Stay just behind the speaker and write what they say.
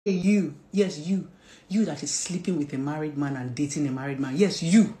You, yes, you that is sleeping with a married man and dating a married man. Yes,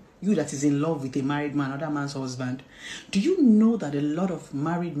 you that is in love with a married man, other man's husband. Do you know that a lot of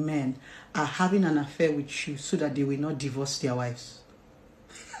married men are having an affair with you so that they will not divorce their wives?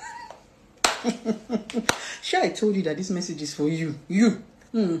 Sure, I told you that this message is for you.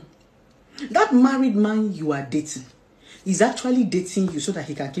 That married man you are dating is actually dating you so that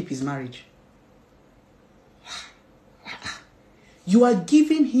he can keep his marriage. You are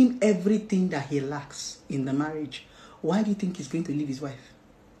giving him everything that he lacks in the marriage. Why do you think he's going to leave his wife?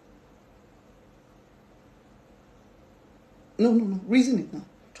 No. Reason it now.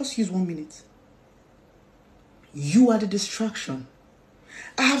 Just use 1 minute. You are the distraction.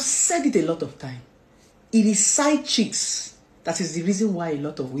 I have said it a lot of times. It is side chicks that is the reason why a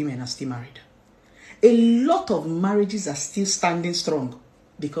lot of women are still married. A lot of marriages are still standing strong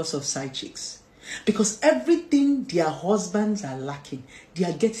because of side chicks. Because everything their husbands are lacking, they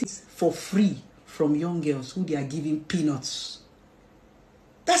are getting for free from young girls who they are giving peanuts.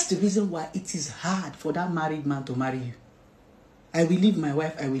 That's the reason why it is hard for that married man to marry you. I will leave my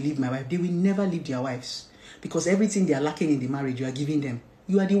wife, I will leave my wife. They will never leave their wives. Because everything they are lacking in the marriage, you are giving them.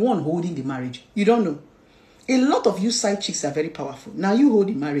 You are the one holding the marriage. You don't know. A lot of you side chicks are very powerful. Now you hold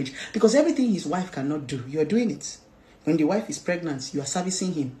the marriage. Because everything his wife cannot do, you are doing it. When the wife is pregnant, you are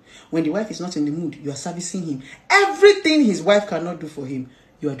servicing him. When the wife is not in the mood, you are servicing him. Everything his wife cannot do for him,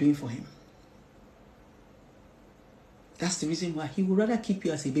 you are doing for him. That's the reason why he would rather keep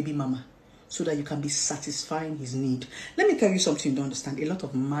you as a baby mama so that you can be satisfying his need. Let me tell you something you don't understand. A lot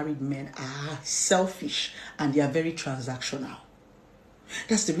of married men are selfish and they are very transactional.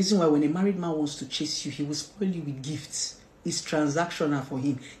 That's the reason why when a married man wants to chase you, he will spoil you with gifts. It's transactional for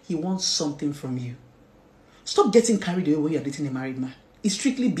him. He wants something from you. Stop getting carried away when you're dating a married man. It's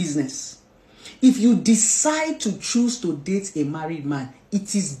strictly business. If you decide to choose to date a married man,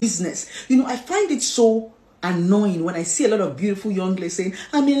 it is business. You know, I find it so annoying when I see a lot of beautiful young ladies saying,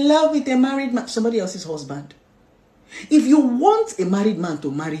 I'm in love with a married man, somebody else's husband. If you want a married man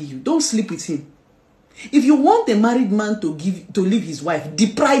to marry you, don't sleep with him. If you want a married man to leave his wife,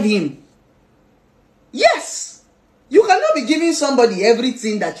 deprive him. Yes. You cannot be giving somebody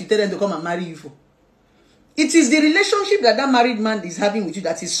everything that you tell them to come and marry you for. It is the relationship that married man is having with you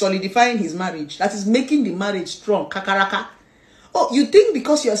that is solidifying his marriage, that is making the marriage strong. Kakaraka. Oh, you think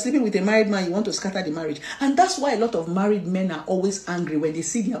because you are sleeping with a married man, you want to scatter the marriage. And that's why a lot of married men are always angry when they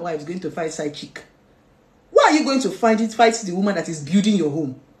see their wives going to fight side chick. Why are you going to fight the woman that is building your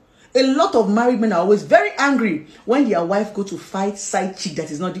home? A lot of married men are always very angry when their wife go to fight side chick that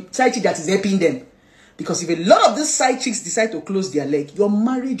is not the side chick that is helping them. Because if a lot of these side chicks decide to close their leg, your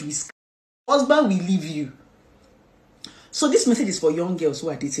marriage will scatter. Husband will leave you. So this message is for young girls who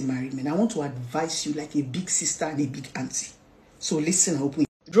are dating married men. I want to advise you like a big sister and a big auntie. So listen, I hope you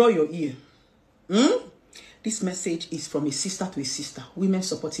draw your ear. This message is from a sister to a sister. Women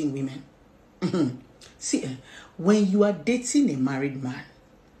supporting women. See, when you are dating a married man,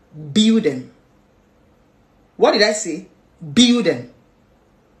 build them. What did I say? Build them.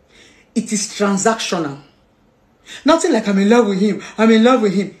 It is transactional. Nothing like I'm in love with him. I'm in love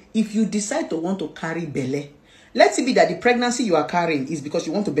with him. If you decide to want to carry belle, let it be that the pregnancy you are carrying is because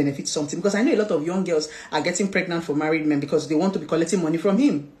you want to benefit something. Because I know a lot of young girls are getting pregnant for married men because they want to be collecting money from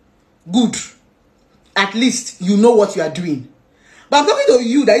him. Good. At least you know what you are doing. But I'm talking to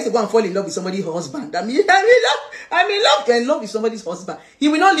you that used to go and fall in love with somebody's husband. I'm in love with somebody's husband. He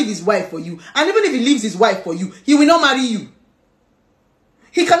will not leave his wife for you. And even if he leaves his wife for you, he will not marry you.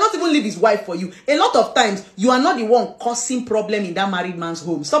 He cannot even leave his wife for you. A lot of times, you are not the one causing problem in that married man's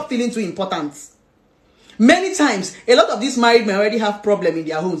home. Stop feeling too important. Many times, a lot of these married men already have problem in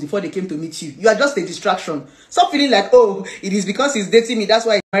their homes before they came to meet you. You are just a distraction. Stop feeling like, oh, it is because he's dating me. That's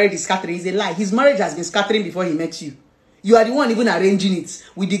why his marriage is scattering. It's a lie. His marriage has been scattering before he met you. You are the one even arranging it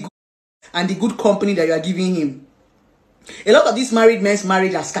with the good and the good company that you are giving him. A lot of these married men's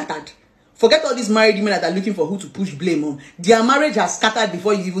marriage are scattered. Forget all these married women that are looking for who to push blame on. Their marriage has scattered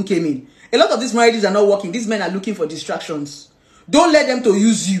before you even came in. A lot of these marriages are not working. These men are looking for distractions. Don't let them to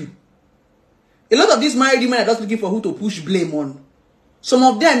use you. A lot of these married women are just looking for who to push blame on. Some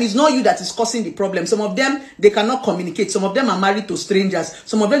of them, it's not you that is causing the problem. Some of them, they cannot communicate. Some of them are married to strangers.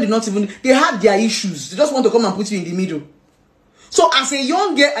 Some of them do not even, they have their issues. They just want to come and put you in the middle. So as a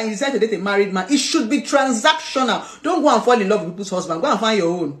young girl and you decide to date a married man, it should be transactional. Don't go and fall in love with people's husband. Go and find your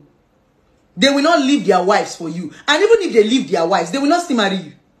own. They will not leave their wives for you. And even if they leave their wives, they will not still marry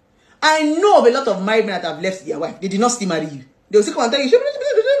you. I know of a lot of married men that have left their wife. They did not still marry you. They will still come and tell you.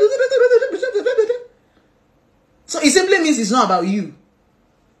 So it simply means it's not about you.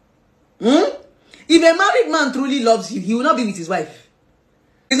 If a married man truly loves you, he will not be with his wife.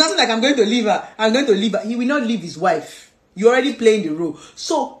 It's nothing like I'm going to leave her. I'm going to leave her. He will not leave his wife. You're already playing the role.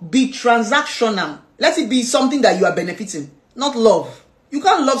 So be transactional. Let it be something that you are benefiting, not love. You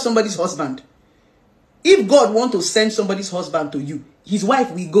can't love somebody's husband. If God wants to send somebody's husband to you, his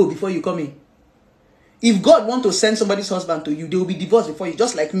wife will go before you come in. If God wants to send somebody's husband to you, they will be divorced before you.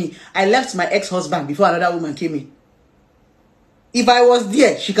 Just like me. I left my ex-husband before another woman came in. If I was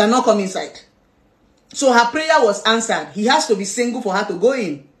there, she cannot come inside. So her prayer was answered. He has to be single for her to go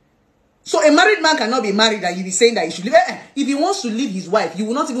in. So a married man cannot be married and you be saying that he should leave. If he wants to leave his wife, he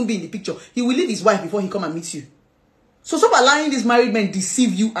will not even be in the picture. He will leave his wife before he come and meet you. So stop allowing these married men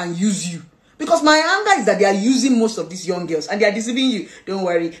deceive you and use you. Because my anger is that they are using most of these young girls and they are deceiving you. Don't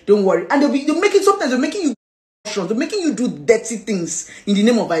worry, don't worry. And they're making, sometimes they're making you, they're making you do dirty things in the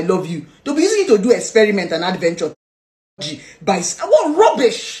name of I love you. They'll be using it to do experiment and adventure. What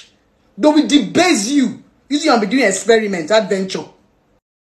rubbish! They will debase you. Using you and be doing experiment, adventure.